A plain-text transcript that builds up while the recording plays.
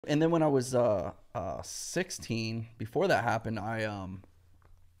And then when I was 16, before that happened, I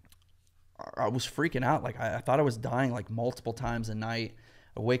was freaking out. Like I thought I was dying like multiple times a night.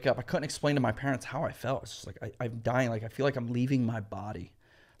 I wake up. I couldn't explain to my parents how I felt. It's just like I'm dying. Like I feel like I'm leaving my body.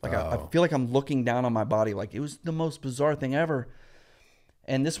 Like I feel like I'm looking down on my body. Like it was the most bizarre thing ever.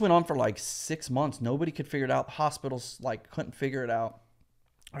 And this went on for like 6 months. Nobody could figure it out. The hospitals like couldn't figure it out.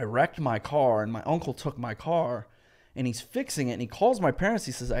 I wrecked my car, and my uncle took my car, and he's fixing it. And he calls my parents.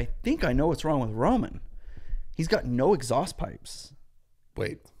 He says, "I think I know what's wrong with Roman. He's got no exhaust pipes."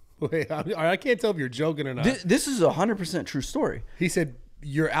 Wait. I can't tell if you're joking or not. This is 100% true story. He said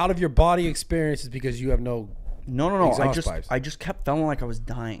you're out of your body experiences because you have no exhaust pipes. I just kept feeling like I was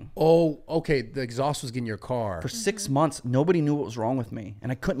dying. Oh, okay. The exhaust was getting your car. For 6 months, nobody knew what was wrong with me,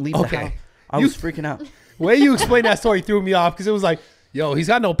 and I couldn't leave the house. I was freaking out. The way you explained that story threw me off because it was like, yo, he's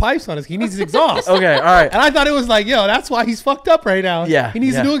got no pipes on his. He needs his exhaust. Okay, all right. And I thought it was like, yo, that's why he's fucked up right now. Yeah. He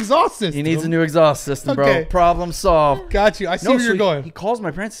needs a new exhaust system. He needs a new exhaust system, bro. Problem solved. Got you. I see where you're going. He calls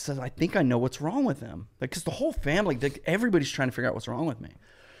my parents and says, "I think I know what's wrong with him." Like, because the whole family, everybody's trying to figure out what's wrong with me.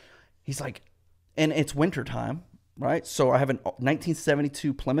 He's like, and it's winter time, right? So I have a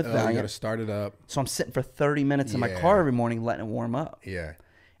 1972 Plymouth Valiant. You got to start it up. So I'm sitting for 30 minutes in my car every morning letting it warm up. Yeah.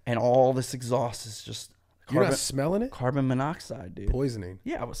 And all this exhaust is just... You're not smelling it? Carbon monoxide, dude. Poisoning.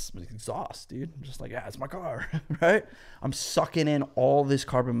 Yeah, I was exhaust, dude. I'm just like, yeah, it's my car, right? I'm sucking in all this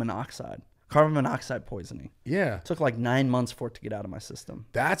carbon monoxide. Carbon monoxide poisoning. Yeah. It took like 9 months for it to get out of my system.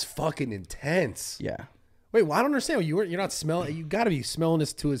 That's fucking intense. Yeah. Wait, well, I don't understand. You're not smelling. You got to be smelling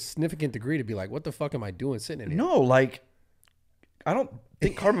this to a significant degree to be like, what the fuck am I doing sitting in here? No, like, I don't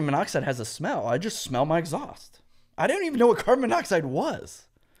think carbon monoxide has a smell. I just smell my exhaust. I didn't even know what carbon monoxide was.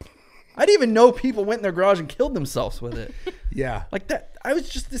 I didn't even know people went in their garage and killed themselves with it. Yeah. Like that. I was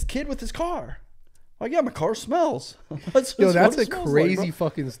just this kid with his car. Like, yeah, my car smells. That's a crazy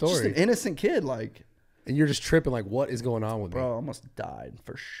fuking story. Just an innocent kid, like. And you're just tripping, like, what is going on with me? Bro, I almost died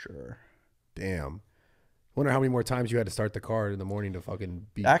for sure. Damn. Wonder how many more times you had to start the car in the morning to fucking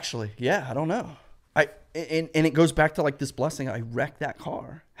beat. Actually, yeah, I don't know. And it goes back to like this blessing. I wrecked that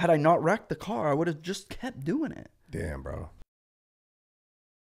car. Had I not wrecked the car, I would have just kept doing it. Damn, bro.